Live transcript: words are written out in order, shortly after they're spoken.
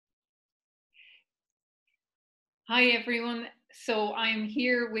Hi everyone. So I'm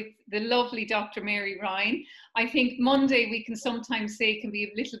here with the lovely Dr. Mary Ryan. I think Monday we can sometimes say can be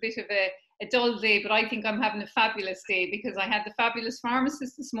a little bit of a dull day, but I think I'm having a fabulous day because I had the fabulous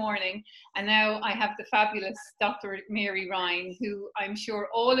pharmacist this morning and now I have the fabulous Dr. Mary Ryan, who I'm sure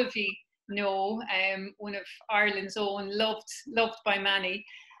all of you know, one of Ireland's own, loved by many.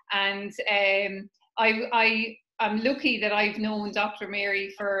 And I'm lucky that I've known Dr.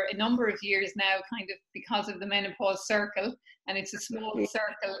 Mary for a number of years now, kind of because of the menopause circle, and it's a small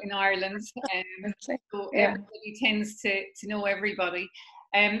circle in Ireland, so everybody tends to know everybody.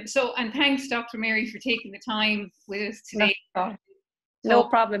 And thanks, Dr. Mary, for taking the time with us today. No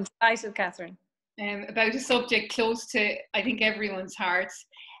problem. Delighted, Catherine. About a subject close to, I think, everyone's hearts.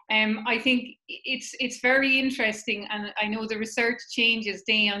 I think it's very interesting, and I know the research changes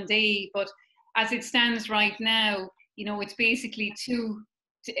day on day, but as it stands right now, you know, it's basically two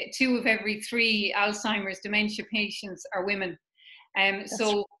of every three Alzheimer's dementia patients are women.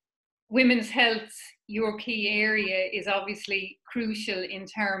 So women's health, your key area, is obviously crucial in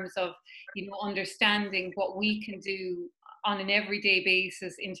terms of, you know, understanding what we can do on an everyday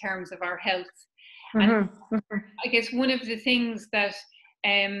basis in terms of our health. And I guess one of the things that,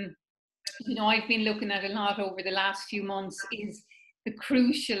 you know, I've been looking at a lot over the last few months is the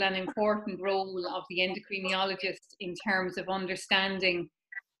crucial and important role of the endocrinologist in terms of understanding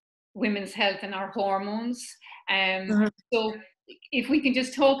women's health and our hormones. So if we can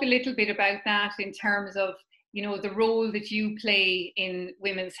just talk a little bit about that in terms of, you know, the role that you play in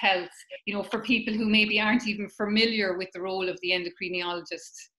women's health, you know, for people who maybe aren't even familiar with the role of the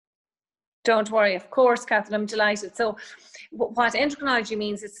endocrinologist. Don't worry, of course, Catherine, I'm delighted. So what endocrinology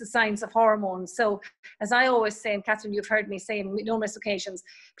means, it's the science of hormones. So as I always say, and Catherine, you've heard me say on numerous occasions,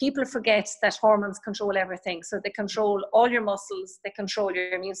 people forget that hormones control everything. So they control all your muscles, they control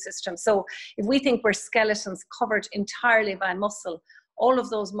your immune system. So if we think we're skeletons covered entirely by muscle, all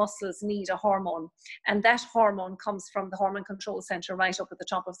of those muscles need a hormone, and that hormone comes from the hormone control center right up at the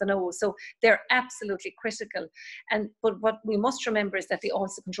top of the nose. So they're absolutely critical. But what we must remember is that they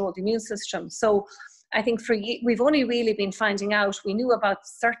also control the immune system. So I think we've only really been finding out, we knew about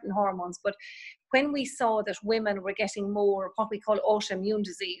certain hormones, but when we saw that women were getting more what we call autoimmune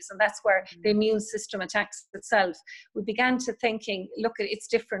disease, and that's where the immune system attacks itself, we began to thinking, look, it's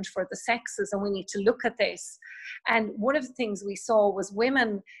different for the sexes and we need to look at this. And one of the things we saw was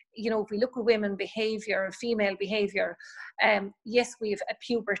women, you know, if we look at women behavior, female behavior, yes, we've a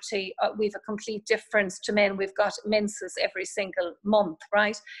puberty, we've a complete difference to men. We've got menses every single month,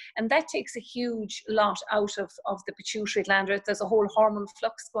 right? And that takes a huge lot out of the pituitary gland. There's a whole hormone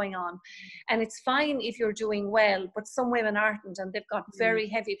flux going on. And it's fine if you're doing well, but some women aren't, and they've got very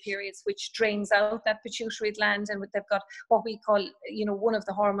heavy periods, which drains out that pituitary gland, and they've got what we call, you know, one of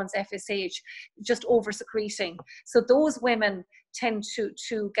the hormones, FSH, just over secreting. So those women tend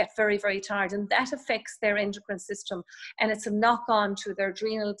to get very, very tired, and that affects their endocrine system, and it's a knock-on to their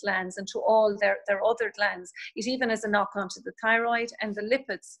adrenal glands and to all their other glands. It even has a knock-on to the thyroid and the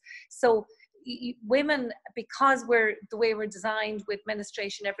lipids. So women, because the way we're designed with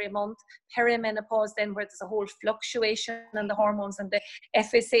menstruation every month, perimenopause then, where there's a whole fluctuation in the hormones and the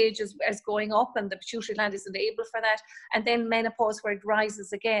FSH is going up and the pituitary gland isn't able for that, and then menopause where it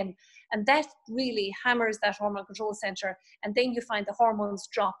rises again, and that really hammers that hormone control center, and then you find the hormones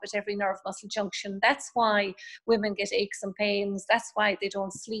drop at every nerve muscle junction. That's why women get aches and pains, that's why they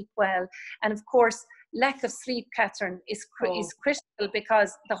don't sleep well, and of course lack of sleep, Catherine, is critical,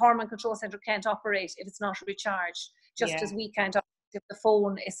 because the hormone control center can't operate if it's not recharged, just as we can't operate if the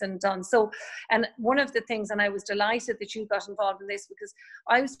phone isn't done. So, and one of the things, and I was delighted that you got involved in this, because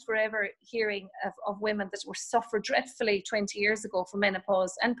I was forever hearing of women that were suffered dreadfully 20 years ago from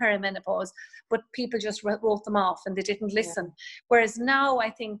menopause and perimenopause, but people just wrote them off and they didn't listen. Whereas now, I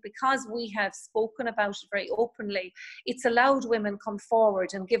think because we have spoken about it very openly, it's allowed women come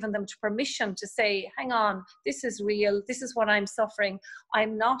forward and given them permission to say, hang on, this is real, this is what I'm suffering,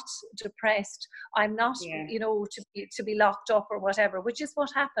 I'm not depressed, I'm not, you know, to be locked up or whatever, which is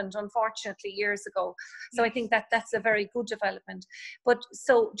what happened, unfortunately, years ago. So I think that that's a very good development. But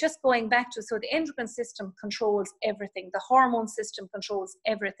so just going back to, so the endocrine system controls everything. The hormone system controls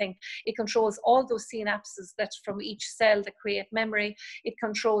everything. It controls all those synapses that from each cell that create memory. It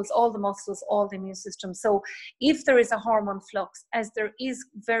controls all the muscles, all the immune system. So if there is a hormone flux, as there is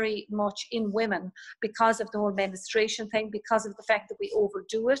very much in women, because of the whole menstruation thing, because of the fact that we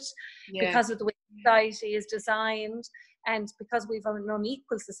overdo it, because of the way society is designed, and because we've an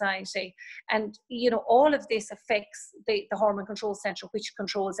unequal society, and all of this affects the hormone control center, which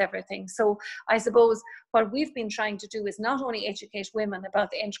controls everything. So I suppose what we've been trying to do is not only educate women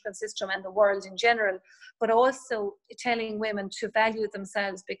about the endocrine system and the world in general, but also telling women to value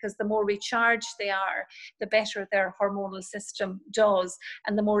themselves, because the more recharged they are, the better their hormonal system does,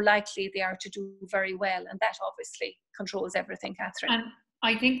 and the more likely they are to do very well. And that obviously controls everything, Catherine. And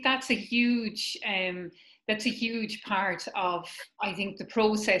I think that's a huge part of, I think, the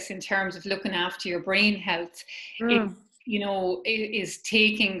process in terms of looking after your brain health. Is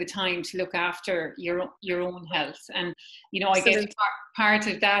taking the time to look after your own health. And I guess part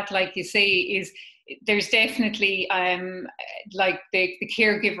of that, like you say, is there's definitely like the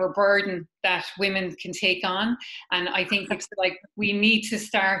caregiver burden that women can take on, and I think it's like we need to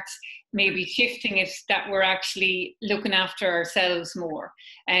start maybe shifting it, that we're actually looking after ourselves more.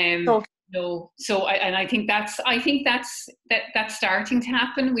 So I think that's starting to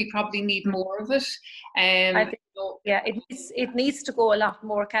happen. We probably need more of it. It needs to go a lot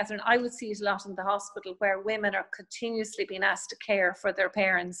more, Catherine. I would see it a lot in the hospital, where women are continuously being asked to care for their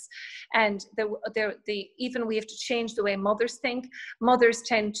parents, and even we have to change the way mothers think. Mothers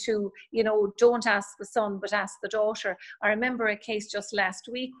tend to, don't ask the son but ask the daughter. I remember a case just last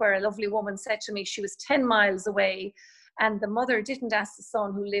week where a lovely woman said to me she was 10 miles away, and the mother didn't ask the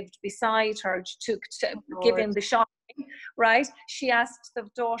son who lived beside her to give him the shopping, right? She asked the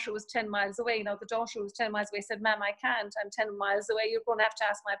daughter who was 10 miles away. Now, the daughter who was 10 miles away said, "Ma'am, I can't. I'm 10 miles away. You're going to have to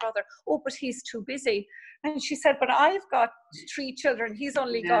ask my brother." "Oh, but he's too busy." And she said, "But I've got 3 children. He's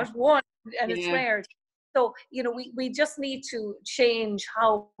only got 1, and it's rare." So, we just need to change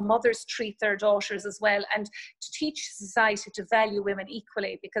how mothers treat their daughters as well, and to teach society to value women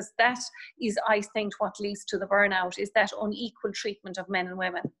equally, because that is, I think, what leads to the burnout, is that unequal treatment of men and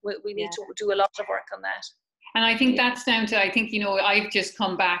women. We need to do a lot of work on that. And I think that's down to, I've just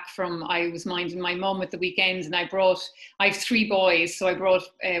come back from, I was minding my mum at the weekends, and I have 3 boys, so I brought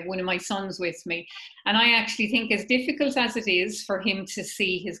one of my sons with me. And I actually think, as difficult as it is for him to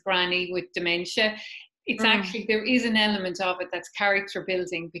see his granny with dementia, it's actually, there is an element of it that's character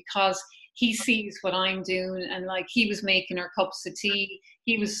building, because he sees what I'm doing, and like, he was making her cups of tea,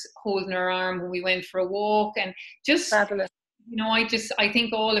 he was holding her arm when we went for a walk, and just, fabulous. I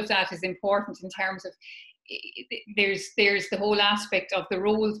think all of that is important in terms of, there's the whole aspect of the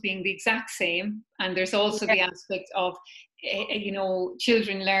roles being the exact same, and there's also the aspect of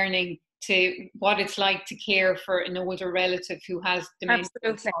children learning to what it's like to care for an older relative who has dementia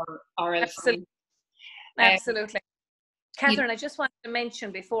or Alzheimer's. Absolutely. Catherine, I just wanted to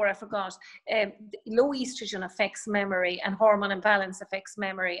mention before I forgot, low estrogen affects memory, and hormone imbalance affects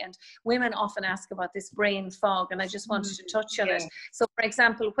memory, and women often ask about this brain fog, and I just wanted to touch on it. So, for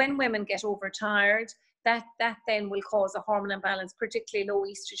example, when women get overtired, that then will cause a hormone imbalance, particularly low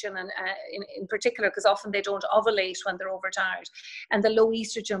estrogen, and in particular, because often they don't ovulate when they're overtired, and the low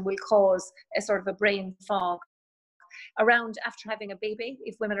estrogen will cause a sort of a brain fog around after having a baby.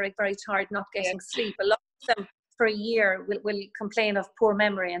 If women are very tired, not getting sleep, a lot of them for a year will complain of poor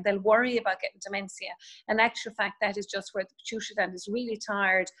memory, and they'll worry about getting dementia. In actual fact, that is just where the pituitary gland is really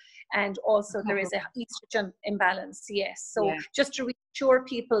tired, and also there is a estrogen imbalance. So just to reassure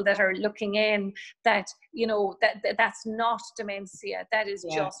people that are looking in that that's not dementia, that is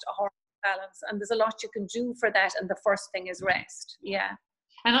just a hormone imbalance, and there's a lot you can do for that, and the first thing is rest.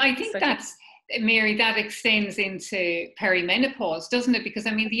 And I think that's, Mary, that extends into perimenopause, doesn't it? Because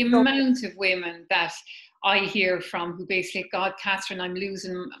the amount of women that I hear from who basically, "God, Catherine, I'm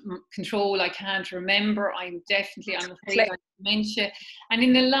losing control. I can't remember. I'm afraid I have dementia." And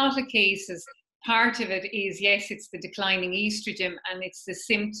in a lot of cases, part of it is, yes, it's the declining estrogen, and it's the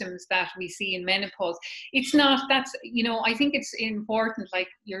symptoms that we see in menopause. It's not, that's, I think it's important, like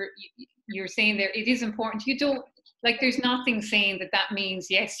you're saying there, it is important. You don't, like, there's nothing saying that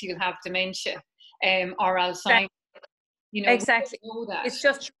means, yes, you'll have dementia or Alzheimer's. Exactly. Know that. It's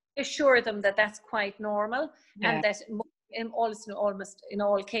just assure them that that's quite normal, and that almost in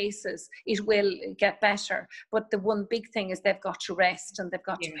all cases it will get better. But the one big thing is they've got to rest, and they've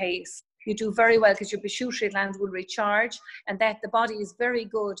got to pace. You do very well, because your pituitary gland will recharge, and that the body is very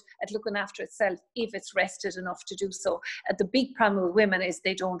good at looking after itself if it's rested enough to do so. The big problem with women is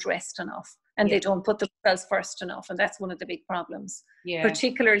they don't rest enough, and they don't put themselves first enough, and that's one of the big problems,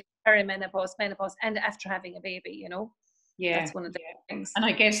 particularly perimenopause, menopause, and after having a baby. That's one of the things. And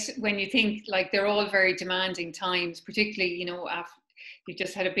I guess when you think, like, they're all very demanding times, particularly, after you've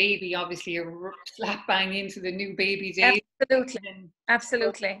just had a baby, obviously you're slap bang into the new baby days.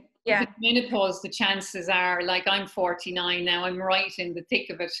 Absolutely. Yeah. with menopause, the chances are, like, I'm 49 now, I'm right in the thick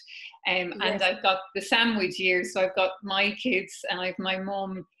of it. And Yes. I've got the sandwich years, so I've got my kids and I've my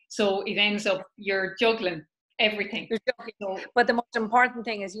mum. So it ends up you're juggling everything. So, but the most important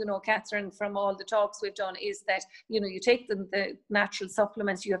thing is, you know, Catherine, from all the talks we've done, is that, you know, you take the natural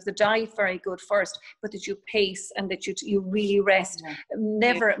supplements, you have the diet very good first, but that you pace and that you really rest. yeah.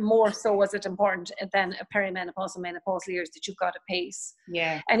 Never more so was it important than a perimenopausal, menopausal years, that you've got to pace.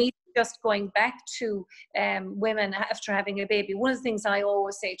 Yeah. And even just going back to women after having a baby, one of the things I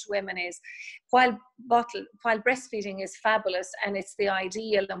always say to women is, while breastfeeding is fabulous and it's the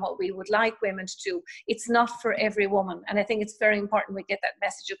ideal and what we would like women to do, it's not for every woman. And I think it's very important we get that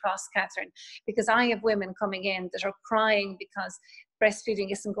message across, Catherine, because I have women coming in that are crying because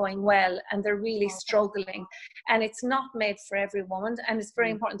breastfeeding isn't going well and they're really struggling, and it's not made for every woman. And it's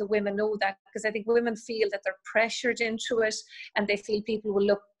very important that women know that, because I think women feel that they're pressured into it and they feel people will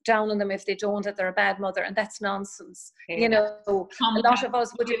look down on them if they don't, that they're a bad mother, and that's nonsense. You know, a lot of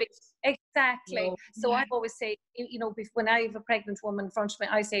us would have exactly. No. So I always say, you know, when I have a pregnant woman in front of me,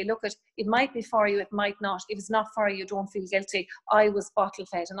 I say, look, it might be for you, it might not. If it's not for you, don't feel guilty. I was bottle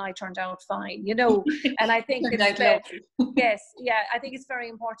fed and I turned out fine, you know. And I think yes, yeah, I think it's very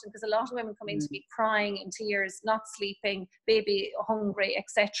important, because a lot of women come in to be crying in tears, not sleeping, baby hungry,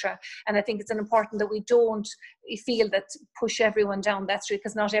 etc. And I think it's important that we don't feel that push everyone down that street,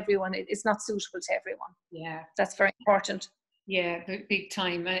 because not everyone, it's not suitable to everyone. Yeah, that's very important. Yeah, big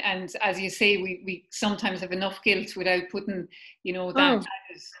time. And as you say, we sometimes have enough guilt without putting, you know, that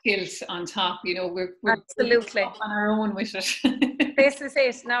guilt on top. You know, we're absolutely on our own with it. This is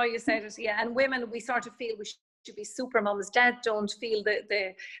it. Now you said it. Yeah, and women, we sort of feel we should be super mums. Dad don't feel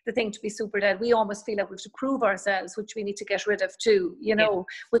the thing to be super dad. We almost feel like we have to prove ourselves, which we need to get rid of too. You know,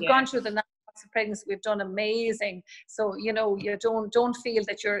 we've gone through the of pregnancy, we've done amazing. So, you know, you don't feel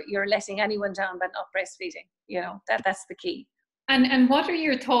that you're letting anyone down by not breastfeeding. You know, that's the key. And what are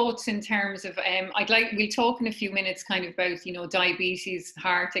your thoughts in terms of we'll talk in a few minutes kind of about, you know, diabetes,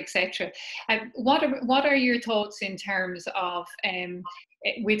 heart, etc. What are your thoughts in terms of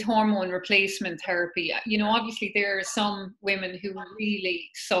with hormone replacement therapy? You know, obviously there are some women who really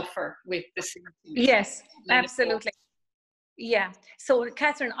suffer with the symptoms. Yes, absolutely. Yeah. So,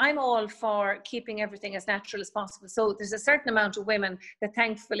 Catherine, I'm all for keeping everything as natural as possible. So there's a certain amount of women that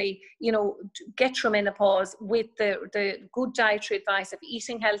thankfully, you know, get through menopause with the good dietary advice of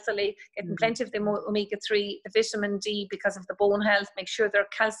eating healthily, getting plenty of the omega-3, the vitamin D because of the bone health, make sure their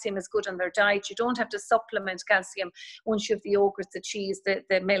calcium is good on their diet. You don't have to supplement calcium once you have the yogurt, the cheese,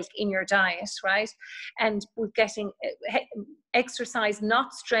 the milk in your diet, right? And we're getting exercise,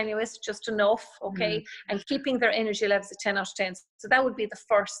 not strenuous, just enough, okay, and keeping their energy levels at 10 out of 10. So that would be the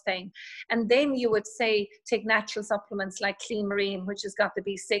first thing. And then you would say take natural supplements like Clean Marine, which has got the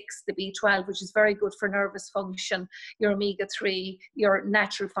B6, the B12, which is very good for nervous function, your omega-3, your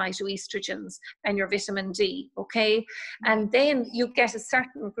natural phytoestrogens, and your vitamin D, okay? And then you get a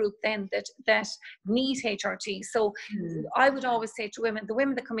certain group then that need HRT. So I would always say to women, the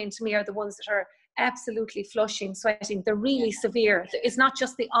women that come into me are the ones that are absolutely flushing, sweating. They're really severe. It's not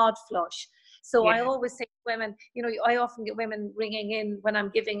just the odd flush. So I always say to women, you know, I often get women ringing in when I'm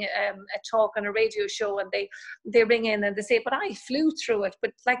giving a talk on a radio show, and they ring in and they say, but I flew through it.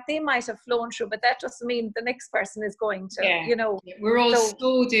 But like, they might have flown through, but that doesn't mean the next person is going to, you know. We're all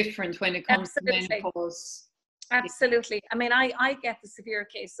so different when it comes to menopause. Absolutely. I mean, I get the severe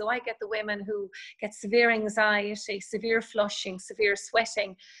case. So I get the women who get severe anxiety, severe flushing, severe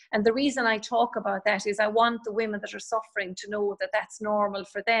sweating. And the reason I talk about that is I want the women that are suffering to know that that's normal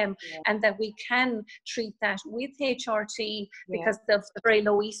for them, and that we can treat that with HRT because of the very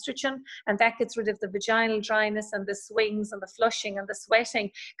low estrogen, and that gets rid of the vaginal dryness and the swings and the flushing and the sweating.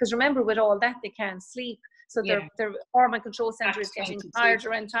 Because remember, with all that, they can't sleep. So their hormone control center is getting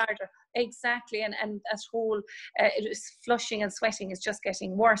harder and harder. Exactly. And that whole flushing and sweating is just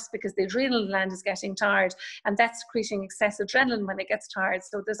getting worse because the adrenal gland is getting tired, and that's creating excess adrenaline when it gets tired.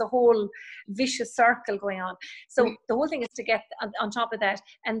 So there's a whole vicious circle going on. So the whole thing is to get on top of that.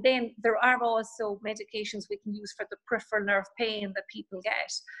 And then there are also medications we can use for the peripheral nerve pain that people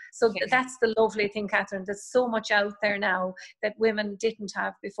get. So that's the lovely thing, Catherine. There's so much out there now that women didn't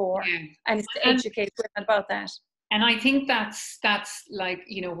have before. And it's to educate women about that. And I think that's like,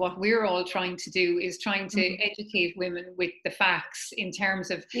 you know, what we're all trying to do is trying to educate women with the facts in terms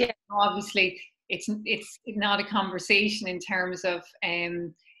of, obviously it's not a conversation in terms of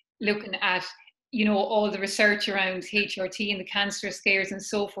looking at, you know, all the research around HRT and the cancer scares and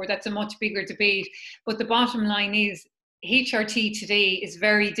so forth. That's a much bigger debate. But the bottom line is HRT today is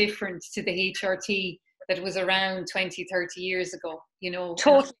very different to the HRT that was around 20, 30 years ago. you know.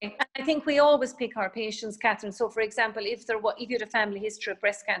 Totally. And I think we always pick our patients, Catherine. So, for example, if you had a family history of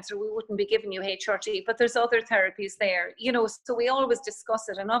breast cancer, we wouldn't be giving you HRT, but there's other therapies there, you know, so we always discuss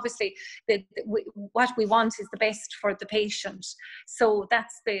it. And obviously, what we want is the best for the patient. So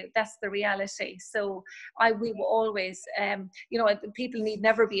that's the reality. So we will always, you know, people need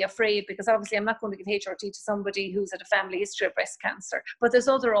never be afraid, because obviously I'm not going to give HRT to somebody who's had a family history of breast cancer, but there's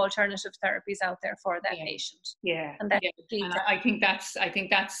other alternative therapies out there for that patient. Yeah. And that's and I think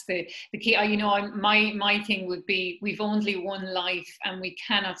that's the key. You know, my thing would be, we've only one life and we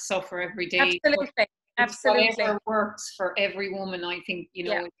cannot suffer every day. Absolutely. Absolutely. Whatever works for every woman, I think, you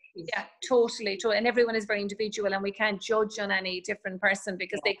know. Yeah, totally. And everyone is very individual, and we can't judge on any different person,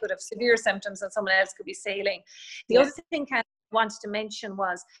 because they could have severe symptoms and someone else could be sailing. The other thing I wanted to mention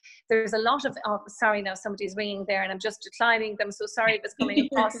was, there's a lot of, sorry, now somebody's ringing there and I'm just declining them, so sorry if it's coming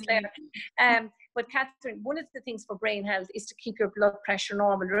across there. But Catherine, one of the things for brain health is to keep your blood pressure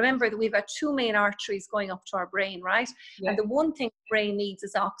normal. Remember that we've got two main arteries going up to our brain, right? And the one thing the brain needs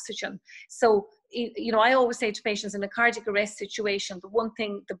is oxygen. So, you know, I always say to patients, in a cardiac arrest situation, the one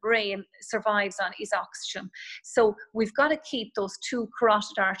thing the brain survives on is oxygen. So we've got to keep those two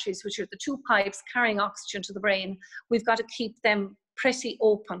carotid arteries, which are the two pipes carrying oxygen to the brain, we've got to keep them pretty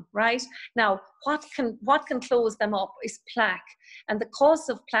open, right? Now, what can close them up is plaque. And the cause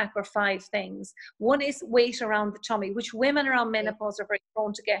of plaque are 5 things. One is weight around the tummy, which women around menopause are very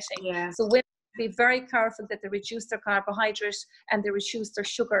prone to getting. So women be very careful that they reduce their carbohydrates and they reduce their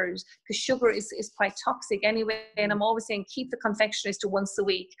sugars, because sugar is quite toxic anyway. And I'm always saying, keep the confectionaries to once a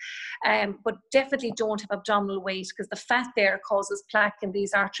week, but definitely don't have abdominal weight, because the fat there causes plaque in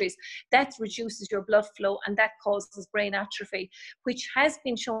these arteries. That reduces your blood flow, and that causes brain atrophy, which has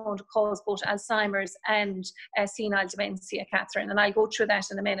been shown to cause both Alzheimer's and senile dementia, Catherine, and I'll go through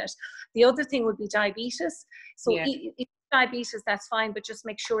that in a minute. The other thing would be diabetes. So diabetes, that's fine, but just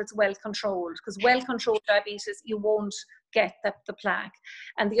make sure it's well controlled, because well controlled diabetes, you won't get the plaque.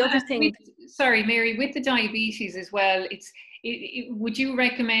 And the other thing, sorry Mary, with the diabetes as well, would you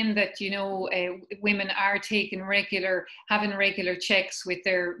recommend that, you know, women are having regular checks with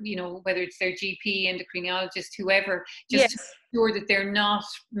their, you know, whether it's their GP, endocrinologist, whoever, just to make sure that they're not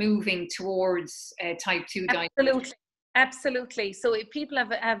moving towards type 2 diabetes? Absolutely. So if people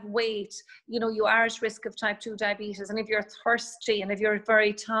have weight, you know, you are at risk of type 2 diabetes. And if you're thirsty, and if you're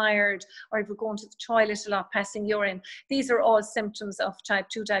very tired, or if you're going to the toilet a lot, passing urine, these are all symptoms of type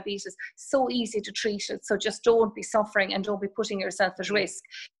 2 diabetes. So easy to treat it. So just don't be suffering and don't be putting yourself at risk.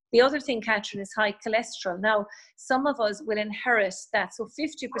 The other thing, Catherine, is high cholesterol. Now, some of us will inherit that. So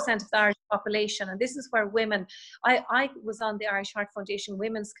 50% of the Irish population, and this is where women, I was on the Irish Heart Foundation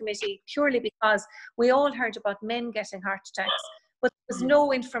Women's Committee purely because we all heard about men getting heart attacks, but there's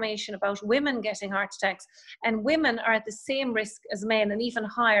no information about women getting heart attacks. And women are at the same risk as men, and even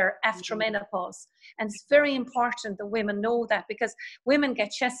higher after menopause. And it's very important that women know that, because women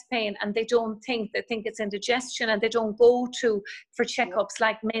get chest pain and they think it's indigestion, and they don't go for checkups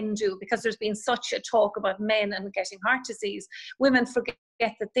like men do, because there's been such a talk about men and getting heart disease. Women forget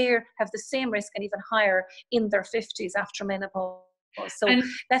that they have the same risk, and even higher, in their 50s after menopause. So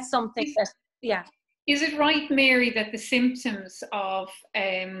that's something that, Is it right, Mary, that the symptoms of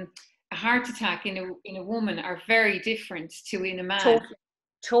a heart attack in a woman are very different to in a man?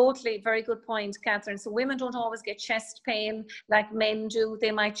 Totally. Very good point, Catherine. So women don't always get chest pain like men do.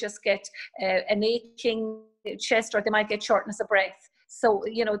 They might just get an aching chest, or they might get shortness of breath. So,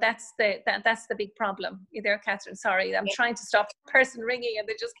 you know, that's the big problem. You there, Catherine? Sorry, I'm trying to stop the person ringing and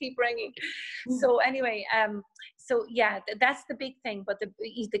they just keep ringing. So anyway, so yeah, that's the big thing. But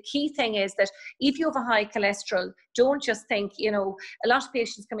the key thing is that if you have a high cholesterol, don't just think, you know, a lot of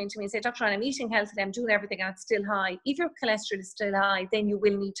patients come into me and say, Dr. Anne, I'm eating healthily, I'm doing everything, and it's still high. If your cholesterol is still high, then you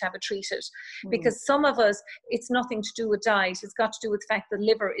will need to have it treated. Because some of us, it's nothing to do with diet. It's got to do with the fact that the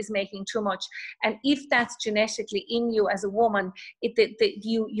liver is making too much. And if that's genetically in you as a woman,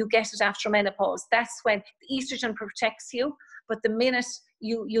 you get it after menopause. That's when the estrogen protects you. But the minute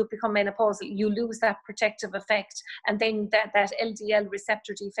you become menopausal, you lose that protective effect, and then that LDL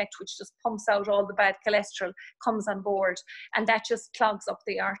receptor defect, which just pumps out all the bad cholesterol, comes on board, and that just clogs up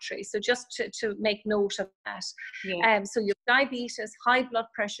the artery. So just to make note of that. So your diabetes, high blood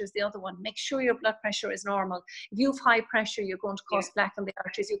pressure is the other one. Make sure your blood pressure is normal. If you have high pressure, you're going to cause plaque in the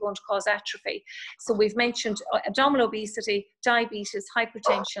arteries, you're going to cause atrophy. So we've mentioned abdominal obesity, diabetes,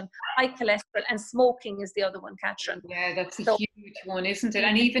 hypertension, high cholesterol, and smoking is the other one, Catherine. Yeah, that's a huge one, isn't it?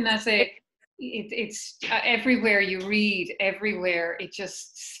 And even as it's everywhere you read, everywhere, it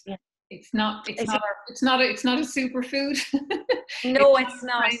just it's not a superfood. No, it's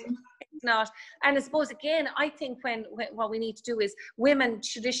not. not. And I suppose, again, I think when what we need to do is, women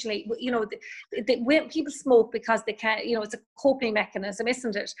traditionally, you know, when people smoke because they can't, you know, it's a coping mechanism,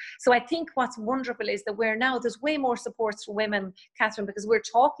 isn't it? So I think what's wonderful is that there's way more supports for women, Catherine, because we're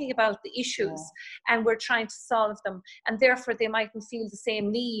talking about the issues and we're trying to solve them, and therefore they mightn't feel the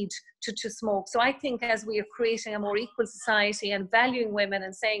same need to smoke. So I think as we are creating a more equal society and valuing women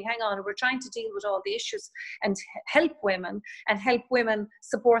and saying, hang on, we're trying to deal with all the issues and help women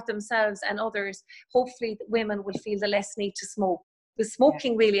support themselves and others, hopefully women will feel the less need to smoke. The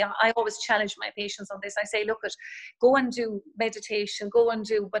smoking, really, I always challenge my patients on this. I say, look, go and do meditation,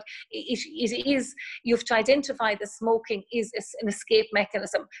 but it is, you have to identify that smoking is an escape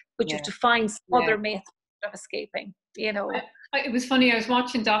mechanism, but you have to find some other method of escaping, you know. It was funny, I was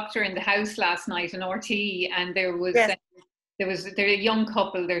watching Doctor in the House last night on RTE, and there they're a young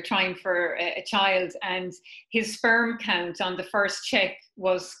couple, they're trying for a child, and his sperm count on the first check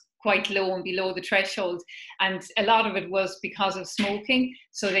was quite low and below the threshold, and a lot of it was because of smoking.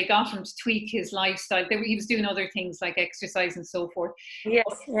 So they got him to tweak his lifestyle. He was doing other things like exercise and so forth.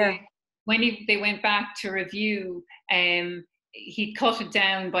 When they went back to review, he cut it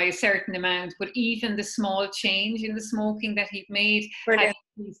down by a certain amount, but even the small change in the smoking that he'd made had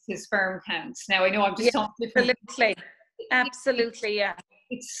increased his sperm counts. Now I know I'm just talking different. Absolutely, yeah.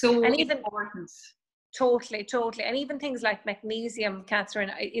 It's so important. Totally. And even things like magnesium,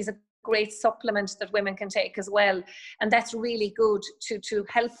 Catherine, is a great supplement that women can take as well. And that's really good to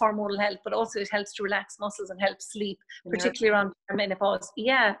help hormonal health, but also it helps to relax muscles and help sleep, particularly around menopause.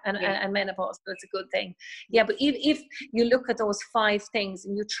 And menopause, so it's a good thing. Yeah, but if you look at those 5 things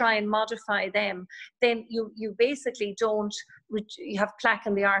and you try and modify them, then you basically don't, you have plaque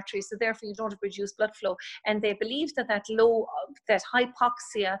in the arteries, so therefore you don't have reduced blood flow. And they believe that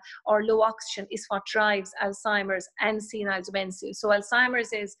hypoxia or low oxygen is what drives Alzheimer's and senile dementia. So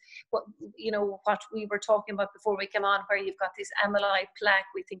Alzheimer's is what we were talking about before we came on, where you've got this amyloid plaque,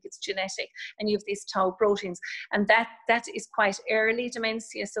 we think it's genetic, and you have these tau proteins, and that is quite early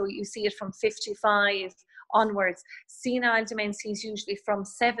dementia, so you see it from 55 onwards. Senile dementia is usually from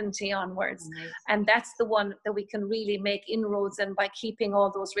 70 onwards. And that's the one that we can really make inroads in by keeping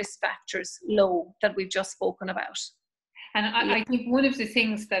all those risk factors low that we've just spoken about. And I think one of the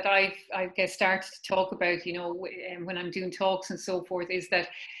things that I guess started to talk about, you know, when I'm doing talks and so forth, is that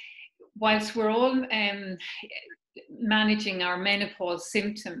whilst we're all managing our menopause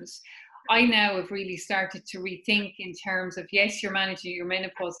symptoms, I now have really started to rethink in terms of, yes, you're managing your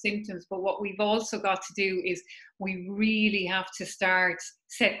menopause symptoms, but what we've also got to do is we really have to start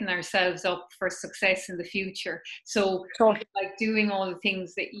setting ourselves up for success in the future. So like doing all the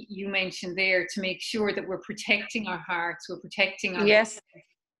things that you mentioned there to make sure that we're protecting our hearts, we're protecting our,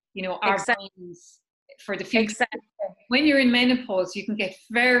 you know, our brains for the future. When you're in menopause, you can get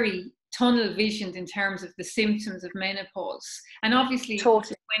very tunnel visioned in terms of the symptoms of menopause, and obviously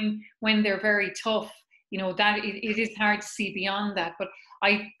when they're very tough, you know, that it is hard to see beyond that. But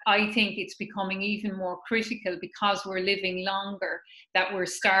I think it's becoming even more critical, because we're living longer, that we're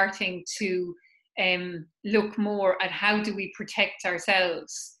starting to look more at how do we protect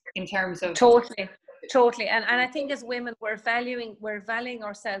ourselves in terms of Totally. And I think as women, we're valuing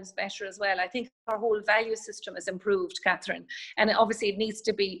ourselves better as well. I think our whole value system has improved, Catherine. And obviously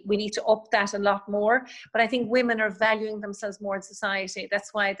we need to up that a lot more. But I think women are valuing themselves more in society.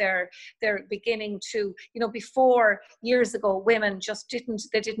 That's why they're beginning to, you know, before, years ago, women just didn't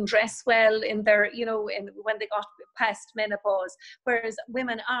dress well in their, you know, when they got past menopause. Whereas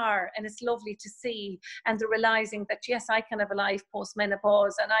women are, and it's lovely to see. And they're realizing that, yes, I can have a life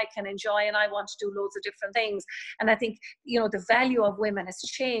post-menopause, and I can enjoy, and I want to do loads of different things. And I think, you know, the value of women has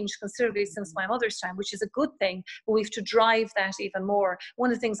changed considerably since my mother's time, which is a good thing, but we have to drive that even more. One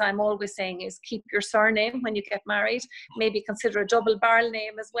of the things I'm always saying is keep your surname when you get married, maybe consider a double barrel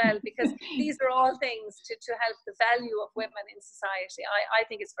name as well, because these are all things to help the value of women in society. I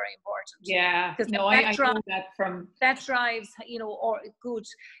think it's very important. Yeah, no, I know that from... That drives, you know, or good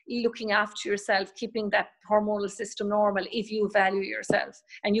looking after yourself, keeping that hormonal system normal if you value yourself.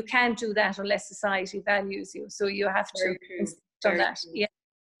 And you can't do that unless society values you. So you have to insist on that.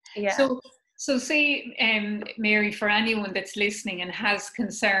 Yeah. So say, Mary, for anyone that's listening and has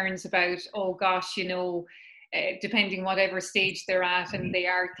concerns about, oh gosh, you know, depending whatever stage they're at, and they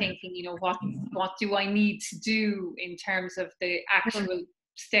are thinking, you know, what do I need to do in terms of the actual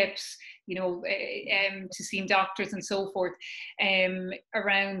steps, you know, to seeing doctors and so forth,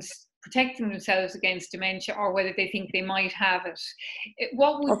 around protecting themselves against dementia, or whether they think they might have it.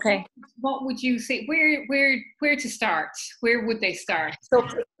 Okay. What would you say? Where to start? Where would they start? So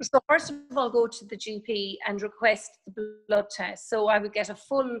first of all, go to the GP and request the blood test. So I would get a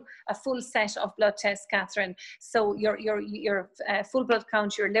full set of blood tests, Catherine. So your full blood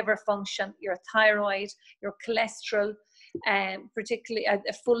count, your liver function, your thyroid, your cholesterol, particularly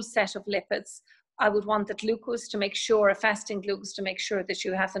a full set of lipids. I would want the glucose to make sure, a fasting glucose to make sure that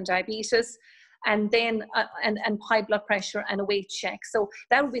you haven't diabetes, and then and high blood pressure and a weight check. So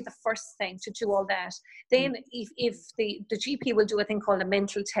that would be the first thing, to do all that. Then if the GP will do a thing called a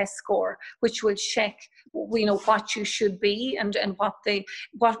mental test score, which will check, you know, what you should be and what it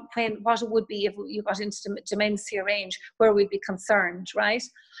would be if you got into dementia range, where we'd be concerned, right?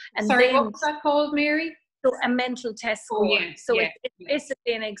 And sorry, then, what was that called, Mary? so a mental test score. Oh, yeah, so yeah, it's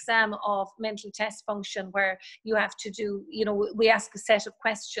basically an exam of mental test function, where you have to do, you know, we ask a set of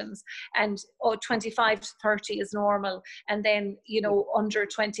questions, and 25 to 30 is normal, and then, you know, under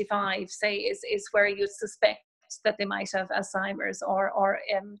 25, say, is where you suspect that they might have Alzheimer's or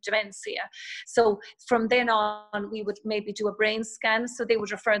dementia. So from then on, we would maybe do a brain scan. So they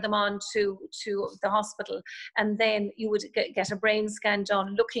would refer them on to the hospital, and then you would get a brain scan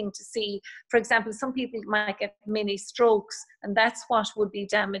done, looking to see, for example, some people might get mini strokes, and that's what would be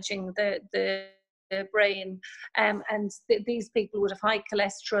damaging the brain, and these people would have high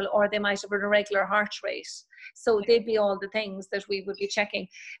cholesterol, or they might have an irregular heart rate. So they'd be all the things that we would be checking.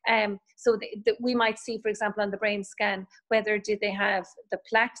 So we might see, for example, on the brain scan, whether did they have the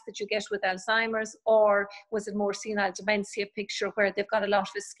plaques that you get with Alzheimer's, or was it more senile dementia picture, where they've got a lot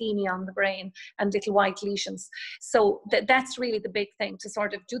of ischemia on the brain and little white lesions. So that's really the big thing, to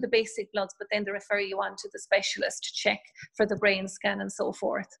sort of do the basic bloods, but then they refer you on to the specialist to check for the brain scan and so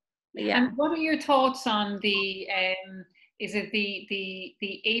forth. Yeah. And what are your thoughts on the is it the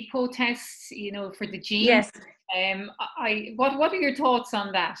APO tests, you know, for the gene? Yes. What are your thoughts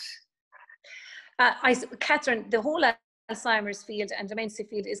on that? Catherine, the whole Alzheimer's field and dementia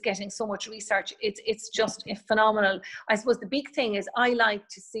field is getting so much research. It's just phenomenal. I suppose the big thing is, I like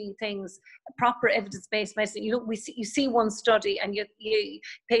to see things, proper evidence-based medicine. You know, you see one study, and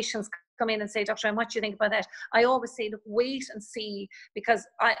patients come in and say, Dr. Anne, what do you think about that? I always say, look, wait and see, because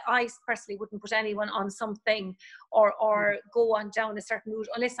I personally wouldn't put anyone on something or go on down a certain route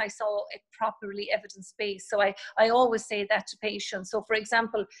unless I saw it properly evidence-based. So I always say that to patients. So for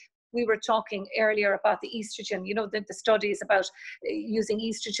example, we were talking earlier about the estrogen, you know, the studies about using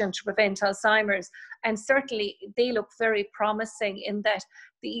estrogen to prevent Alzheimer's. And certainly they look very promising, in that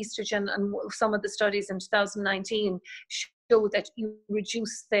the estrogen, and some of the studies in 2019 show that you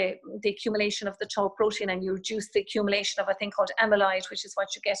reduce the accumulation of the tau protein, and you reduce the accumulation of a thing called amyloid, which is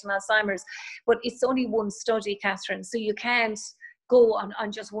what you get in Alzheimer's. But it's only one study, Catherine, so you can't go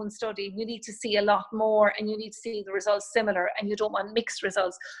on just one study. You need to see a lot more, and you need to see the results similar, and you don't want mixed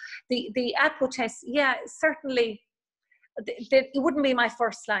results. The APO test, yeah, certainly, it wouldn't be my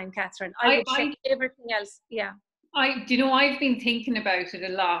first line, Catherine. I would check everything else, yeah. You know, I've been thinking about it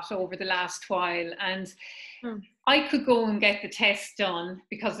a lot over the last while, and I could go and get the test done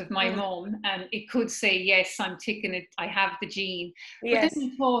because of my mum, and it could say, yes, I'm ticking it, I have the gene. Yes. But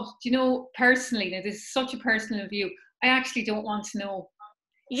then I thought, you know, personally, now this is such a personal view, I actually don't want to know.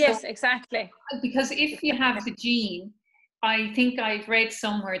 Yes, so, exactly. Because if you have the gene, I think I've read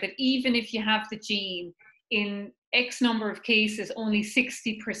somewhere that even if you have the gene, in X number of cases, only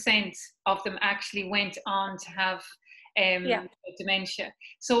 60% of them actually went on to have dementia.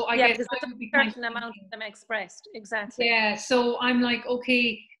 So I guess because there's a certain amount of them expressed. Exactly. Yeah. So I'm like,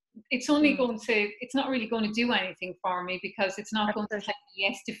 okay, it's only it's not really going to do anything for me, because it's not going to tell me,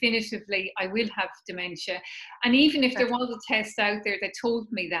 yes, definitively, I will have dementia. And even if there was a test out there that told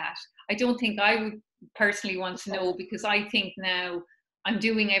me that, I don't think I would personally want to know, because I think now I'm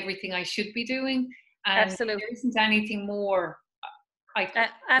doing everything I should be doing. And there isn't anything more.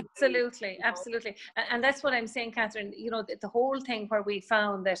 Absolutely. And that's what I'm saying, Catherine. You know, the whole thing where we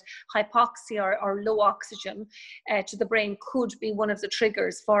found that hypoxia or low oxygen to the brain could be one of the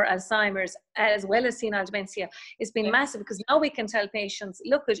triggers for Alzheimer's, as well as senile dementia, has been massive, because now we can tell patients,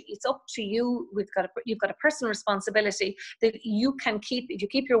 look, it's up to you. You've got a personal responsibility that you can keep. If you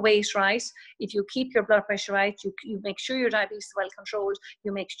keep your weight right, if you keep your blood pressure right, you make sure your diabetes is well controlled,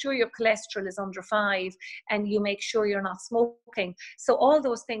 you make sure your cholesterol is under 5, and you make sure you're not smoking. So all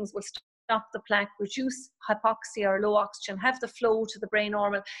those things will stop the plaque, reduce hypoxia or low oxygen, have the flow to the brain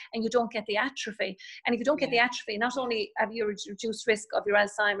normal, and you don't get the atrophy. And if you don't get the atrophy, not only have you reduced risk of your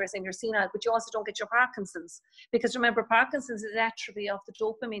Alzheimer's and your senile, but you also don't get your Parkinson's. Because remember, Parkinson's is atrophy of the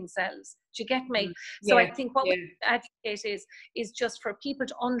dopamine cells. Do you get me? So I think what we advocate is just for people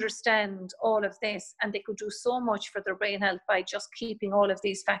to understand all of this, and they could do so much for their brain health by just keeping all of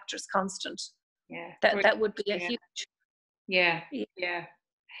these factors constant. That would be a huge.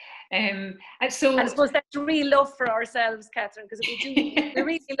 And so I suppose that's real love for ourselves, Catherine, because if we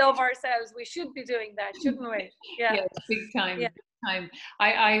really love ourselves, we should be doing that, shouldn't we? Big time. Big time.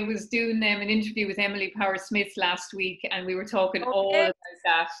 I was doing an interview with Emily Power-Smith last week, and we were talking all about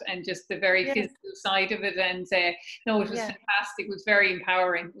that and just the very physical side of it. And no, it was fantastic. It was very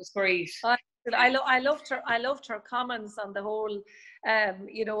empowering. It was great. I loved her comments on the whole,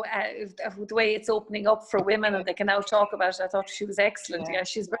 you know, the way it's opening up for women and they can now talk about it. I thought she was excellent.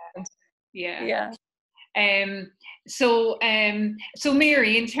 She's brilliant. So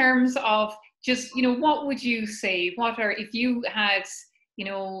Mary, in terms of just, you know, what would you say? If you had, you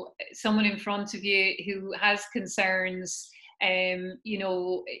know, someone in front of you who has concerns, you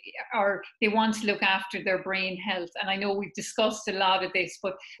know, or they want to look after their brain health, and I know we've discussed a lot of this,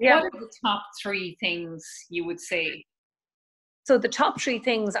 but what are the top 3 things you would say? So the top 3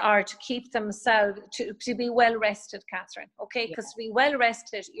 things are to keep themselves, to be well rested, Catherine, okay? Because to be well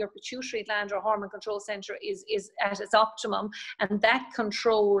rested, your pituitary gland or hormone control center is at its optimum, and that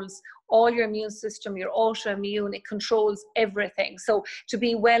controls all your immune system, your autoimmune, it controls everything. So to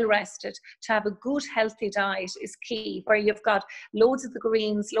be well rested, to have a good healthy diet is key, where you've got loads of the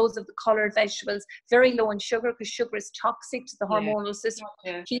greens, loads of the colored vegetables, very low in sugar, because sugar is toxic to the hormonal system.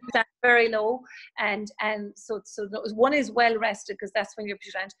 Keep that very low. And so 1 is well rested, because that's when you're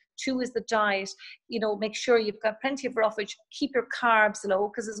pituitary. 2 is the diet. You know, make sure you've got plenty of roughage, keep your carbs low,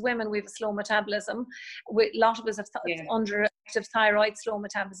 because as women we have a slow metabolism. A lot of us have underactive thyroid, slow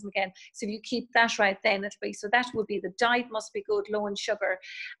metabolism again. So if you keep that right, then it'll be, so that would be, the diet must be good, low in sugar.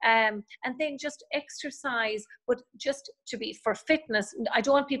 And then just exercise, but just to be for fitness. I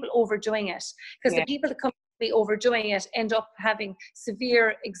don't want people overdoing it, because the people that come be overdoing it end up having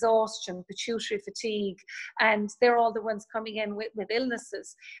severe exhaustion, pituitary fatigue, and they're all the ones coming in with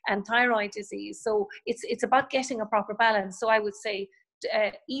illnesses and thyroid disease. So it's about getting a proper balance. So I would say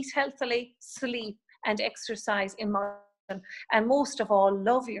eat healthily, sleep, and exercise in moderation. And most of all,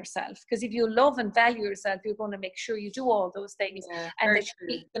 love yourself, because if you love and value yourself, you're going to make sure you do all those things. And that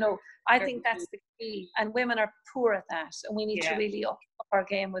you know, I think that's the key. And women are poor at that, and we need to really up our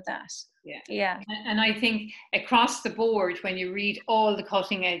game with that. And I think across the board, when you read all the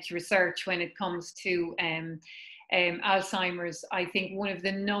cutting edge research when it comes to Alzheimer's, I think one of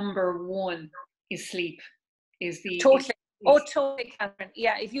the number 1 is sleep. Totally, Catherine.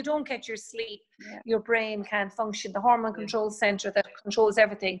 If you don't get your sleep, your brain can't function. The hormone control center that controls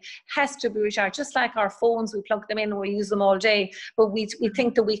everything has to be recharged. Just like our phones, we plug them in and we use them all day, but we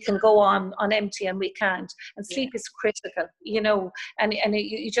think that we can go on empty, and we can't. And sleep is critical, you know, and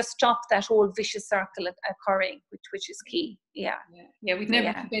you just stop that whole vicious circle occurring, which is key. We'd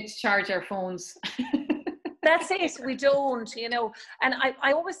never forget to charge our phones. That's it, we don't, you know. And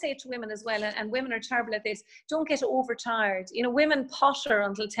I always say to women as well, and women are terrible at this, don't get overtired. You know, women potter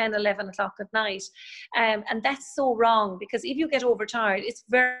until 10, 11 o'clock at night. And that's so wrong, because if you get overtired, it's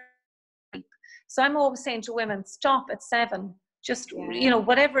very deep. So I'm always saying to women, stop at 7. Just, you know,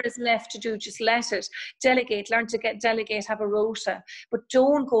 whatever is left to do, just let it. Delegate, learn to delegate, have a rota. But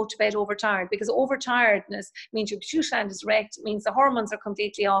don't go to bed overtired, because overtiredness means your pituitary gland is wrecked, means the hormones are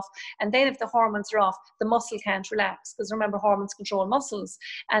completely off. And then if the hormones are off, the muscle can't relax, because remember, hormones control muscles.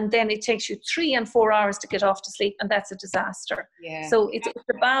 And then it takes you 3 and 4 hours to get off to sleep, and that's a disaster. So it's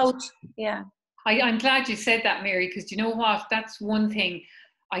about, I'm glad you said that, Mary, because you know what? That's one thing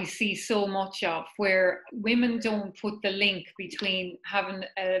I see so much of, where women don't put the link between having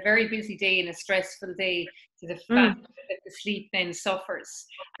a very busy day and a stressful day to the fact that the sleep then suffers.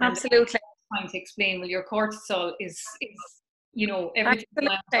 Absolutely. And trying to explain, well, your cortisol is you know, everything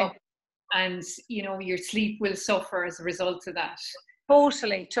up, and you know, your sleep will suffer as a result of that.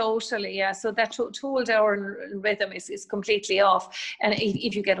 Totally. So that whole hour rhythm is completely off. And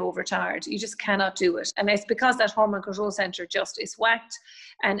if you get overtired, you just cannot do it. And it's because that hormone control center just is whacked,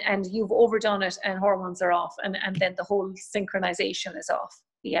 and you've overdone it, and hormones are off, and then the whole synchronization is off.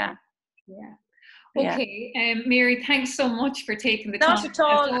 Okay, Mary, thanks so much for taking the time. Not at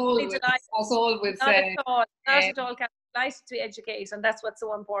all. As always. Not at all. Delighted to educate, and that's what's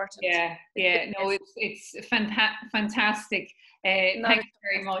so important. No, it's fantastic. Thank you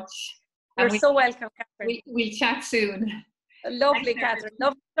very much. You're so welcome, Catherine. We'll chat soon. Lovely, Catherine.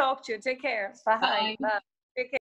 Love to talk to you. Take care. Bye. Bye. Bye.